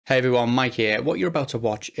Hey everyone, Mike here. What you're about to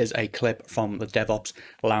watch is a clip from the DevOps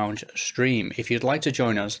Lounge stream. If you'd like to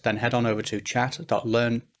join us, then head on over to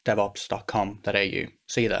chat.learndevops.com.au.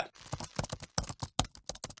 See you there.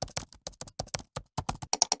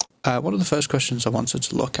 One of the first questions I wanted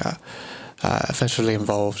to look at effectively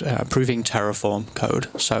involved improving Terraform code.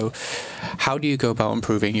 So how do you go about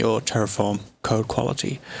improving your Terraform code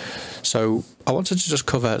quality? So I wanted to just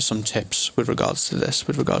cover some tips with regards to this,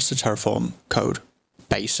 with regards to Terraform code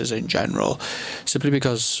bases in general, simply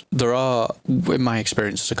because there are, in my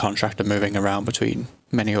experience as a contractor moving around between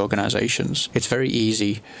many organizations, it's very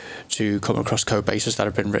easy to come across code bases that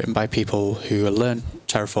have been written by people who learn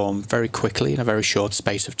Terraform very quickly in a very short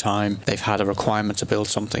space of time. They've had a requirement to build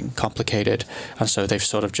something complicated, and so they've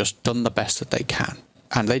sort of just done the best that they can.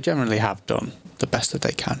 And they generally have done the best that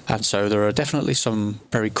they can. And so there are definitely some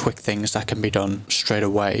very quick things that can be done straight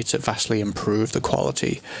away to vastly improve the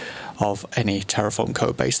quality of any Terraform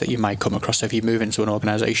code base that you might come across. If you move into an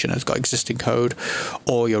organization that's got existing code,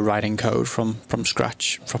 or you're writing code from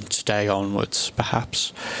scratch from today onwards,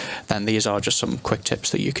 perhaps, then these are just some quick tips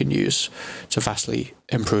that you can use to vastly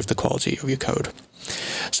improve the quality of your code.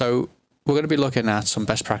 So we're going to be looking at some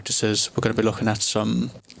best practices. We're going to be looking at some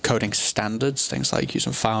coding standards, things like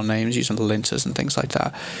using file names, using linters and things like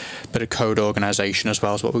that. Bit of code organization as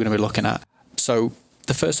well is what we're going to be looking at. So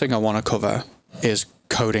the first thing I want to cover is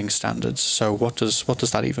coding standards. So what does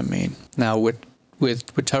that even mean? Now with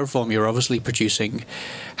Terraform, you're obviously producing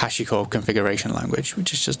HashiCorp configuration language,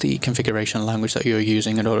 which is just the configuration language that you're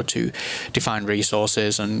using in order to define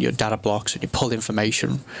resources and your data blocks, and you pull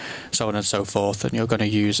information, so on and so forth. And you're going to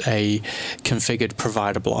use a configured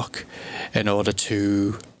provider block in order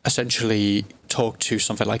to essentially talk to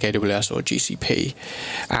something like AWS or GCP,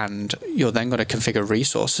 and you're then going to configure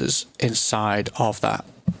resources inside of that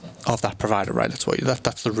provider, right?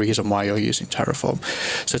 That's the reason why you're using Terraform.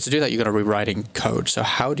 So to do that, you're going to be writing code. So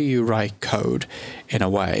how do you write code in a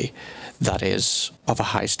way that is of a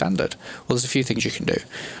high standard? Well, there's a few things you can do.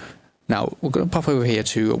 Now, we're going to pop over here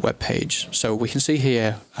to a web page. So we can see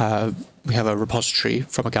here, we have a repository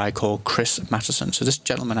from a guy called Chris Mattison. So this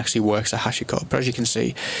gentleman actually works at HashiCorp, but as you can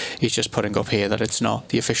see, he's just putting up here that it's not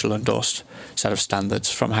the official endorsed set of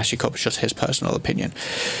standards from HashiCorp, it's just his personal opinion.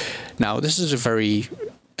 Now, this is a very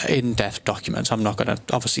in-depth document. I'm not going to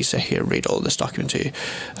obviously sit here and read all this document to you.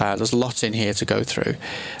 There's lots in here to go through.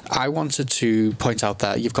 I wanted to point out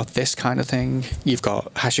that you've got this kind of thing. You've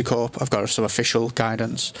got HashiCorp. I've got some official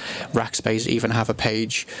guidance. Rackspace even have a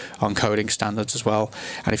page on coding standards as well.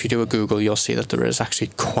 And if you do a Google, you'll see that there is actually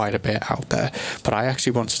quite a bit out there. But I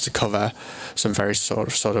actually wanted to cover some very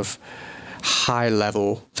sort of high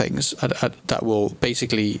level things that will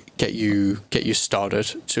basically get you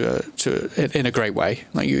started in a great way.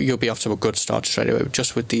 Like you'll be off to a good start straight away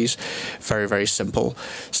just with these very, very simple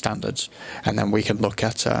standards, and then we can look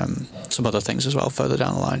at some other things as well further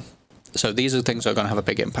down the line. So these are things that are going to have a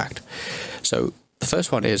big impact. So the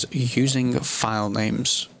first one is using file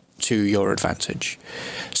names to your advantage.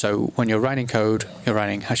 So when you're writing code, you're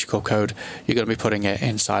writing HashiCorp code, you're going to be putting it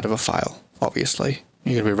inside of a file, obviously.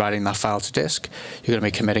 You're going to be writing that file to disk. You're going to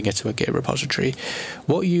be committing it to a Git repository.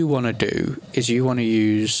 What you want to do is you want to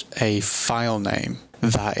use a file name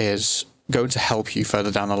that is going to help you further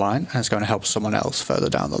down the line, and it's going to help someone else further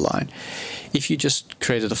down the line. If you just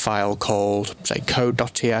created a file called, say,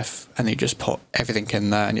 code.tf, and you just put everything in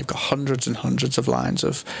there, and you've got hundreds and hundreds of lines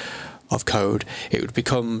of code, it would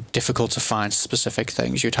become difficult to find specific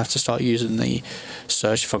things. You'd have to start using the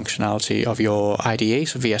search functionality of your IDE,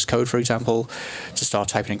 so VS Code, for example, to start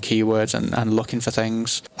typing in keywords and looking for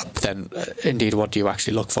things. Then, indeed, what do you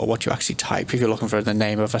actually look for? What do you actually type? If you're looking for the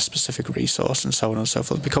name of a specific resource and so on and so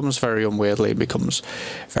forth, it becomes very unwieldy, it becomes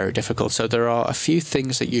very difficult. So there are a few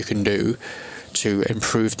things that you can do to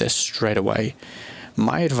improve this straight away.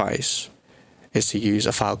 My advice is to use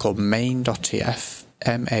a file called main.tf,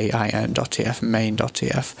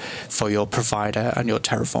 main.tf for your provider and your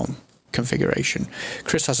Terraform configuration.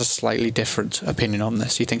 Chris has a slightly different opinion on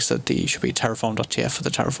this. He thinks that there should be terraform.tf for the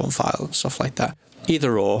Terraform file and stuff like that.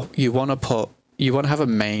 Either or, you want to have a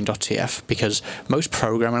main.tf because most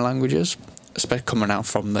programming languages, especially coming out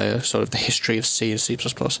from the sort of the history of C and C++,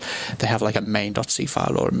 they have like a main.c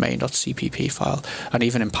file or a main.cpp file, and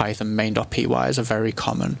even in Python, main.py is a very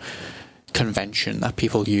common convention that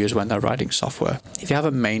people use when they're writing software. If you have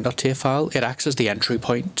a main.tf file, it acts as the entry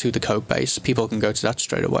point to the code base. People can go to that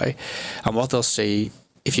straight away, and what they'll see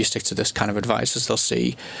if you stick to this kind of advice, is they'll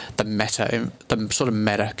see the sort of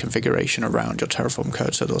meta configuration around your Terraform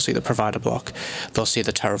code. So they'll see the provider block, they'll see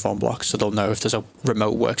the Terraform block, so they'll know if there's a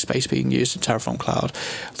remote workspace being used in Terraform Cloud.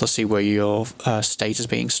 They'll see where your state is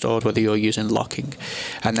being stored, whether you're using locking,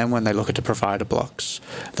 and then when they look at the provider blocks,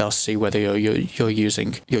 they'll see whether you're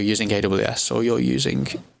using AWS, or you're using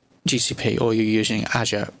GCP, or you're using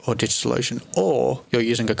Azure or DigitalOcean, or you're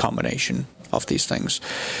using a combination of these things.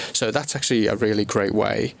 So that's actually a really great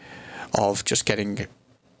way of just getting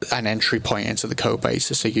an entry point into the code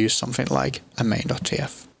base, is to use something like a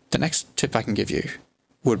main.tf. The next tip I can give you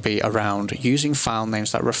would be around using file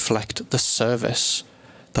names that reflect the service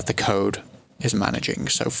that the code is managing.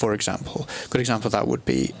 So for example, a good example of that would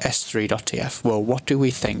be s3.tf. Well, what do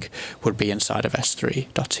we think would be inside of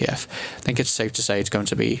s3.tf? I think it's safe to say it's going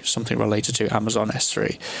to be something related to Amazon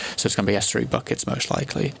S3. So it's going to be S3 buckets most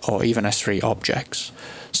likely, or even S3 objects.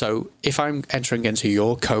 So if I'm entering into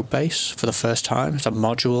your code base for the first time, it's a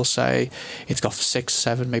module, say, it's got 6,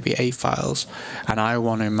 7, maybe 8 files, and I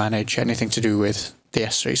want to manage anything to do with the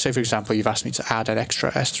S3. Say, for example, you've asked me to add an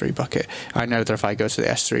extra S3 bucket. I know that if I go to the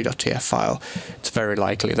s3.tf file, it's very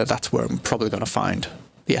likely that that's where I'm probably going to find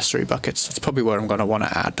the S3 buckets. That's probably where I'm going to want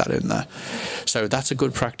to add that in there. So that's a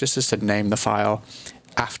good practice, is to name the file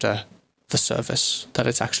after the service that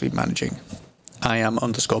it's actually managing.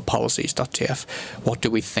 IAM_policies.tf. What do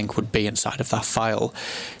we think would be inside of that file?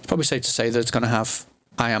 It's probably safe to say that it's going to have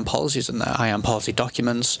IAM policies in there, IAM policy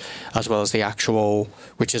documents, as well as the actual,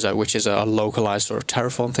 which is a localized sort of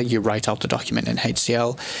Terraform thing. You write out the document in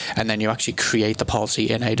HCL, and then you actually create the policy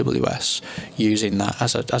in AWS using that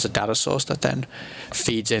as a data source that then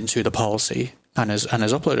feeds into the policy and is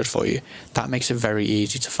uploaded for you. That makes it very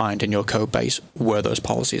easy to find in your code base where those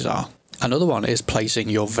policies are. Another one is placing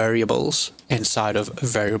your variables inside of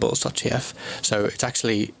variables.tf. So it's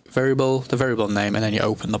actually the variable name, and then you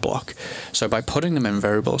open the block. So by putting them in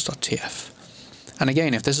variables.tf, and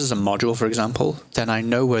again, if this is a module, for example, then I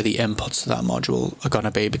know where the inputs to that module are going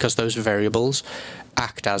to be, because those variables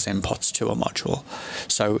act as inputs to a module.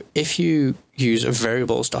 So if you use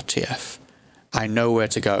variables.tf, I know where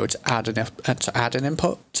to go to add an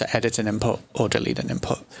input, to edit an input, or delete an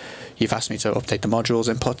input. You've asked me to update the modules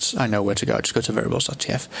inputs. I know where to go. Just go to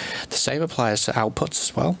variables.tf. The same applies to outputs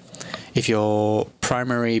as well. If your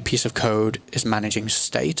primary piece of code is managing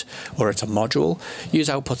state, or it's a module, use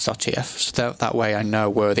outputs.tf. So that way I know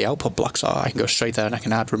where the output blocks are. I can go straight there and I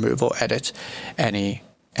can add, remove, or edit any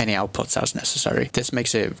outputs as necessary. This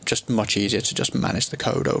makes it just much easier to just manage the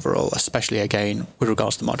code overall, especially again with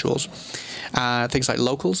regards to modules. Things like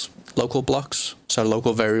local blocks, so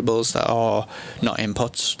local variables that are not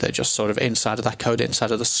inputs, they're just sort of inside of that code,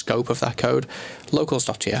 inside of the scope of that code.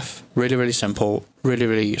 Locals.tf, really, really simple, really,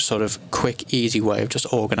 really sort of quick, easy way of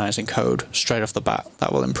just organizing code straight off the bat.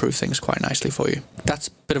 That will improve things quite nicely for you. That's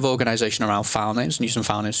a bit of organization around file names and using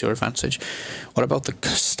file names to your advantage. What about the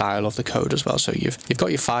style of the code as well? So you've got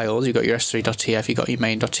your files, you've got your s3.tf, you've got your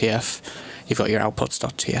main.tf, you've got your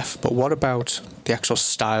outputs.tf, but what about the actual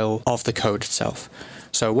style of the code itself?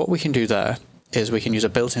 So what we can do there is we can use a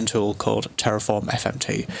built-in tool called Terraform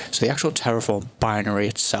FMT. So the actual Terraform binary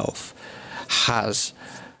itself has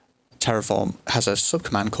a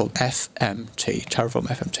subcommand called FMT, Terraform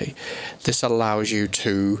FMT. This allows you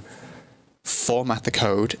to format the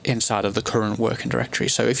code inside of the current working directory.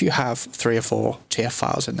 So if you have 3 or 4 TF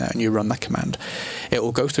files in there and you run that command, it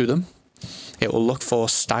will go through them. It will look for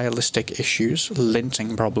stylistic issues,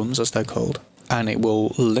 linting problems as they're called, and it will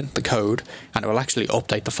lint the code, and it will actually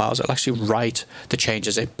update the files. It'll actually write the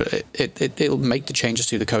changes. It'll make the changes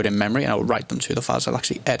to the code in memory, and it'll write them to the files. It'll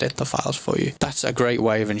actually edit the files for you. That's a great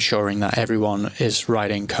way of ensuring that everyone is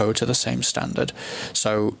writing code to the same standard.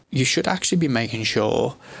 So you should actually be making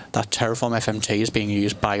sure that Terraform FMT is being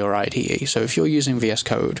used by your IDE. So if you're using VS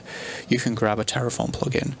Code, you can grab a Terraform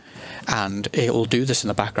plugin, and it will do this in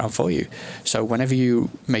the background for you. So whenever you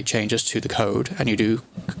make changes to the code and you do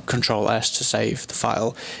Control S to save the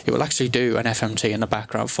file, it will actually do an FMT in the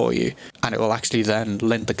background for you, and it will actually then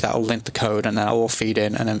lint the code, and then it will feed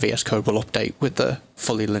in, and then VS Code will update with the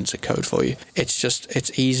fully linted code for you.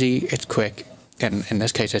 It's easy, it's quick, and in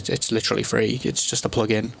this case it's literally free. It's just a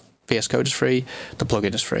plugin. VS Code is free, the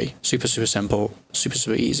plugin is free. Super, super simple, super,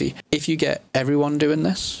 super easy. If you get everyone doing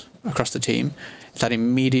this across the team, that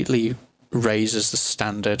immediately raises the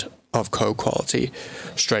standard of code quality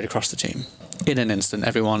straight across the team. in an instant,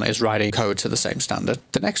 everyone is writing code to the same standard.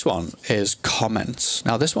 The next one is comments.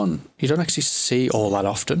 Now this one, you don't actually see all that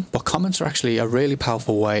often, but comments are actually a really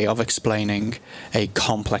powerful way of explaining a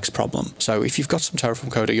complex problem. So if you've got some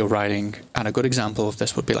Terraform code that you're writing, and a good example of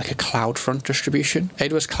this would be like a CloudFront distribution.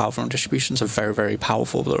 AWS CloudFront distributions are very, very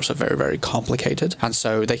powerful, but they're also very, very complicated. And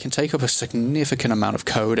so they can take up a significant amount of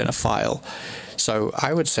code in a file. So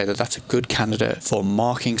I would say that that's a good candidate for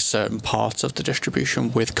marking certain parts of the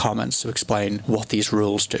distribution with comments to explain what these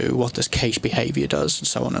rules do, what this cache behavior does, and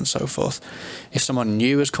so on and so forth. If someone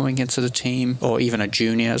new is coming into the team, or even a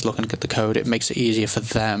junior is looking at the code, it makes it easier for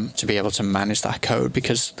them to be able to manage that code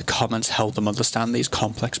because the comments help them understand these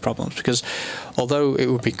complex problems. Because although it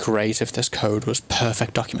would be great if this code was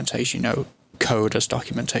perfect documentation, code as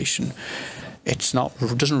documentation, it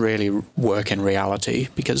doesn't really work in reality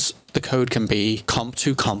because the code can be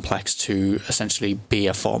too complex to essentially be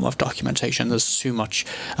a form of documentation. There's too much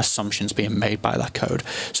assumptions being made by that code.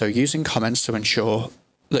 So using comments to ensure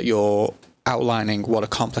that you're outlining what a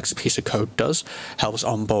complex piece of code does helps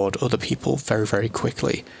onboard other people very, very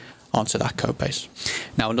quickly onto that code base.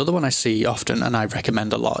 Now, another one I see often and I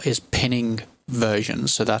recommend a lot is pinning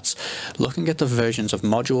versions. So that's looking at the versions of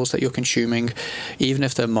modules that you're consuming, even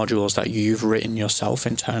if they're modules that you've written yourself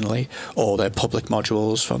internally, or they're public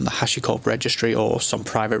modules from the HashiCorp registry or some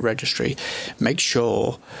private registry. Make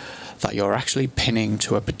sure that you're actually pinning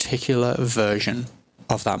to a particular version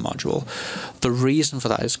of that module. The reason for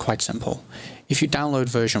that is quite simple. If you download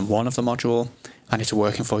version 1 of the module and it's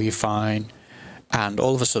working for you fine, and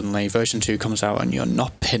all of a sudden version 2 comes out and you're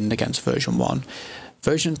not pinned against version 1,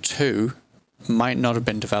 version 2 might not have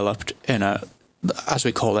been developed in a, as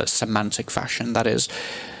we call it, semantic fashion. That is,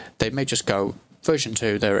 they may just go, version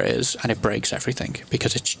 2, there it is, and it breaks everything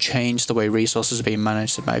because it's changed the way resources are being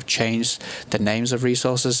managed. It may have changed the names of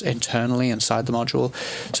resources internally inside the module.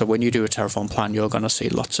 So when you do a Terraform plan, you're going to see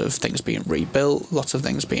lots of things being rebuilt, lots of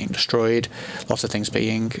things being destroyed, lots of things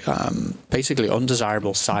being basically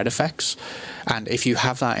undesirable side effects. And if you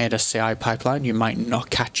have that in a CI pipeline, you might not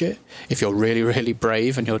catch it. If you're really, really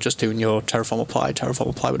brave and you're just doing your Terraform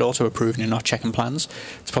apply with auto approve and you're not checking plans,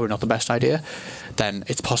 it's probably not the best idea. Then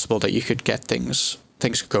it's possible that you could get things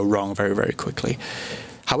could go wrong very, very quickly.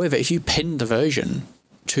 However, if you pin the version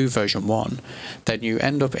to version 1, then you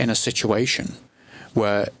end up in a situation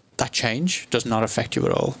where that change does not affect you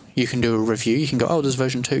at all. You can do a review, you can go, oh, there's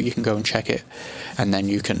version 2, you can go and check it, and then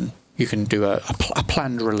you can do a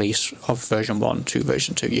planned release of version 1 to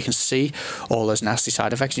version 2. You can see all those nasty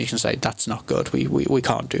side effects and you can say, that's not good, we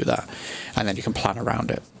can't do that. And then you can plan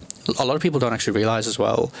around it. A lot of people don't actually realize as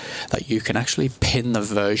well that you can actually pin the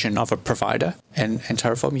version of a provider in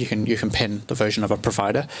Terraform. You can pin the version of a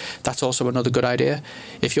provider. That's also another good idea.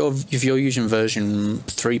 If you're using version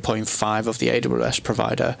 3.5 of the AWS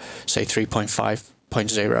provider, say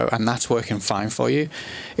 3.5.0, and that's working fine for you,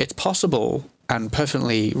 it's possible and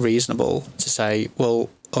perfectly reasonable to say,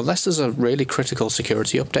 well, unless there's a really critical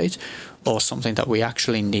security update or something that we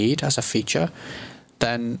actually need as a feature,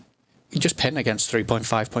 then you just pin against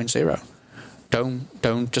 3.5.0.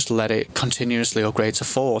 Don't just let it continuously upgrade to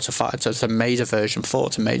 4, to 5, to major version 4,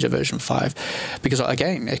 to major version 5. Because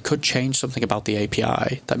again, it could change something about the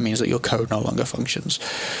API that means that your code no longer functions.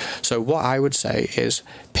 So what I would say is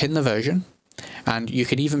pin the version, and you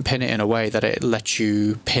can even pin it in a way that it lets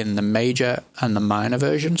you pin the major and the minor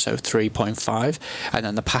version, so 3.5, and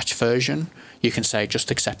then the patch version, you can say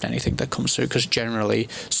just accept anything that comes through, because generally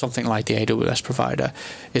something like the AWS provider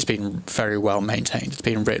is being very well maintained. It's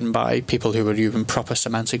being written by people who are using proper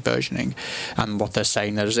semantic versioning, and what they're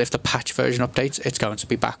saying is if the patch version updates, it's going to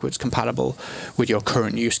be backwards compatible with your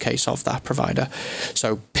current use case of that provider.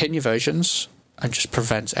 So pin your versions and just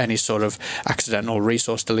prevent any sort of accidental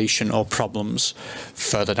resource deletion or problems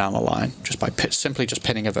further down the line just by simply just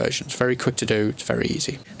pinning a version. It's very quick to do, it's very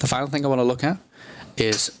easy. The final thing I want to look at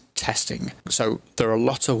is testing. So there are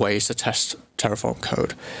lots of ways to test Terraform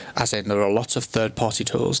code, as in there are lots of third-party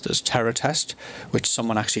tools. There's TerraTest, which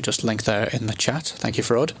someone actually just linked there in the chat. Thank you,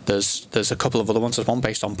 Farod. There's a couple of other ones. There's one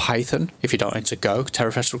based on Python. If you don't into Go,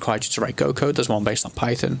 TerraTest requires you to write Go code. There's one based on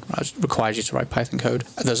Python, which requires you to write Python code.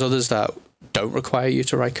 There's others that don't require you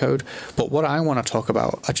to write code. But what I want to talk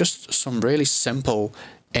about are just some really simple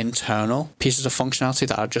internal pieces of functionality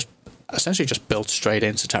that are just essentially just built straight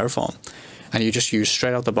into Terraform, and you just use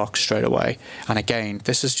straight out the box straight away. And again,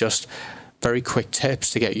 this is just very quick tips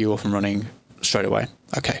to get you up and running straight away.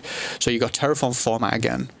 Okay, so you got Terraform format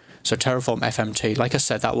again. So Terraform FMT, like I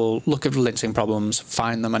said, that will look at linting problems,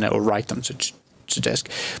 find them, and it will write them to disk.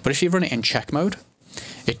 But if you run it in check mode,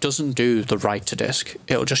 it doesn't do the write to disk.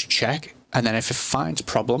 It'll just check, and then if it finds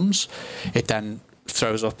problems, it then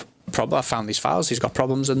throws up I found these files, these got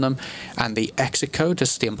problems in them, and the exit code,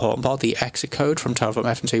 this is the important part, the exit code from Terraform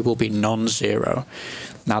FMT will be non-zero.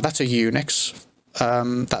 Now that's a Unix,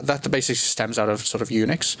 that basically stems out of sort of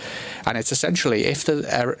Unix, and it's essentially if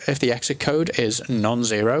the exit code is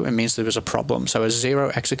non-zero, it means there was a problem. So a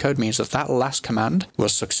zero exit code means that that last command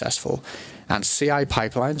was successful. And CI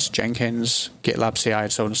pipelines, Jenkins, GitLab CI,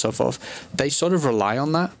 and so on and so forth, they sort of rely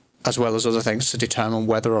on that, as well as other things, to determine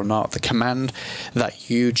whether or not the command that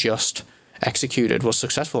you just executed was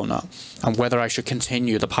successful or not, and whether I should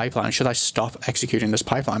continue the pipeline. Should I stop executing this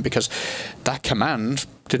pipeline because that command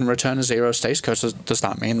didn't return a zero status code? So does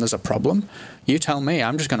that mean there's a problem? You tell me.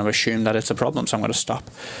 I'm just going to assume that it's a problem, so I'm going to stop.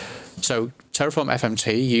 So Terraform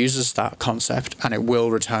FMT uses that concept, and it will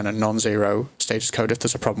return a non-zero status code if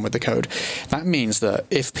there's a problem with the code. That means that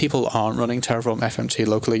if people aren't running Terraform FMT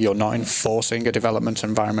locally, you're not enforcing a development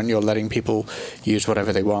environment, you're letting people use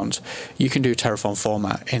whatever they want. You can do Terraform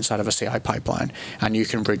format inside of a CI pipeline, and you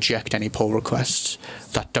can reject any pull requests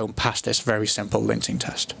that don't pass this very simple linting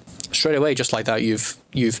test. Straight away, just like that, you've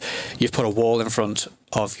put a wall in front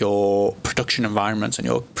of your production environments and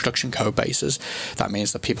your production code bases. That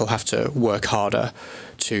means that people have to work harder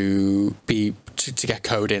to get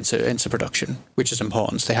code into production, which is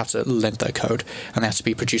important. They have to lint their code, and they have to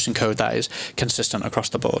be producing code that is consistent across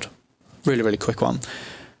the board. Really, really quick one.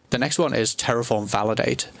 The next one is Terraform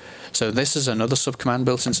validate. So this is another subcommand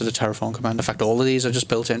built into the Terraform command. In fact, all of these are just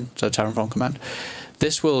built into the Terraform command.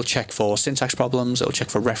 This will check for syntax problems. It will check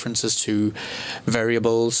for references to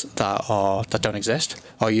variables that don't exist.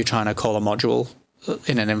 Are you trying to call a module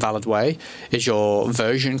in an invalid way? Is your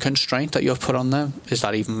version constraint that you've put on there, is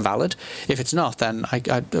that even valid? If it's not, then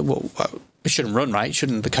it shouldn't run, right?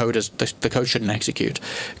 The code shouldn't execute,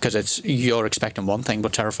 because you're expecting one thing,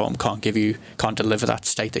 but Terraform can't deliver that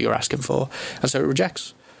state that you're asking for, and so it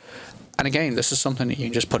rejects. And again, this is something that you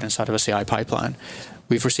can just put inside of a CI pipeline.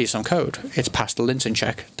 We've received some code. It's passed the linting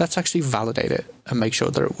check. Let's actually validate it and make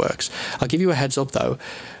sure that it works. I'll give you a heads up though.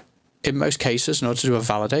 In most cases, in order to do a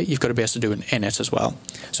validate, you've got to be able to do an init as well.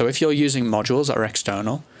 So if you're using modules that are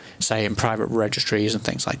external, say in private registries and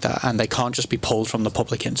things like that, and they can't just be pulled from the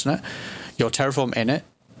public internet, your Terraform init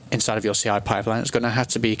inside of your CI pipeline is going to have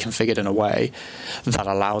to be configured in a way that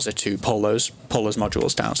allows it to pull those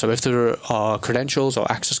modules down. So if there are credentials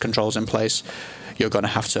or access controls in place, you're going to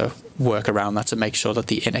have to work around that to make sure that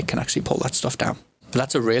the init can actually pull that stuff down. But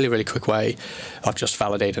that's a really, really quick way of just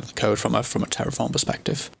validating the code from a Terraform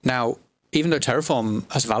perspective. Now, even though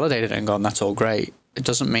Terraform has validated it and gone, that's all great, it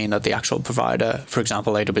doesn't mean that the actual provider, for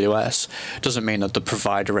example, AWS, doesn't mean that the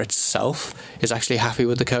provider itself is actually happy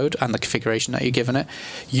with the code and the configuration that you're giving it.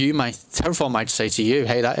 Terraform might say to you,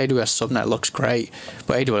 hey, that AWS subnet looks great,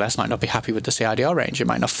 but AWS might not be happy with the CIDR range. It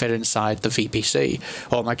might not fit inside the VPC,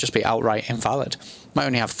 or it might just be outright invalid. It might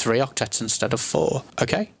only have 3 octets instead of 4.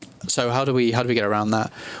 Okay. So how do we get around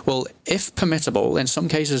that? Well, if permittable, in some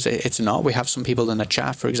cases it's not. We have some people in the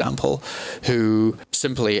chat, for example, who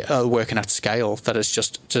simply are working at scale that is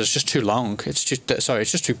just too long. It's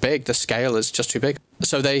just too big. The scale is just too big.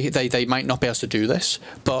 So they might not be able to do this,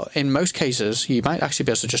 but in most cases you might actually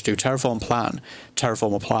be able to just do Terraform plan,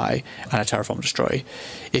 Terraform apply, and a Terraform destroy.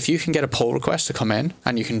 If you can get a pull request to come in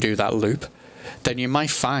and you can do that loop, then you might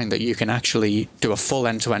find that you can actually do a full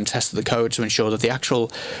end-to-end test of the code to ensure that the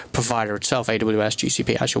actual provider itself, AWS,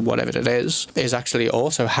 GCP, Azure, whatever it is actually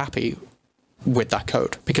also happy with that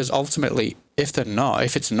code. Because ultimately, if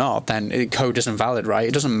it's not, then the code isn't valid, right?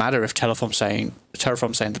 It doesn't matter if Terraform saying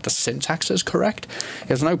that the syntax is correct.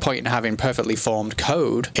 There's no point in having perfectly formed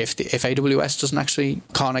code if AWS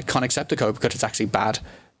can't accept the code because it's actually bad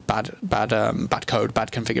code,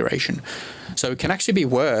 bad configuration. So it can actually be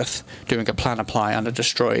worth doing a plan, apply, and a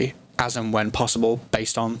destroy as and when possible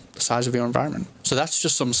based on the size of your environment. So that's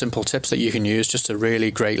just some simple tips that you can use just to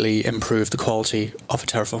really greatly improve the quality of a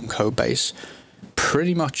Terraform code base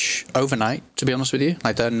pretty much overnight, to be honest with you.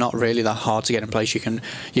 Like, they're not really that hard to get in place. You can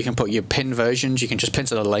put your pin versions, you can just pin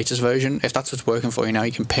to the latest version. If that's what's working for you now,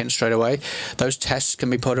 you can pin straight away. Those tests can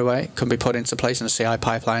be put into place in a CI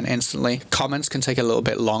pipeline instantly. Comments can take a little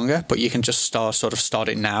bit longer, but you can just start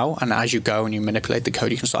it now, and as you go and you manipulate the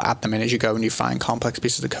code, you can start add them in as you go and you find complex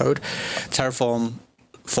pieces of code. Terraform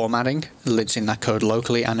formatting, linting that code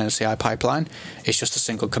locally and in a CI pipeline, is just a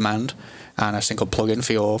single command and a single plugin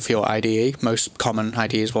for your IDE. Most common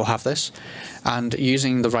IDEs will have this, and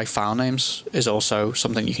using the right file names is also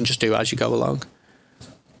something you can just do as you go along.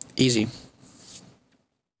 Easy.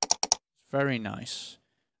 Very nice.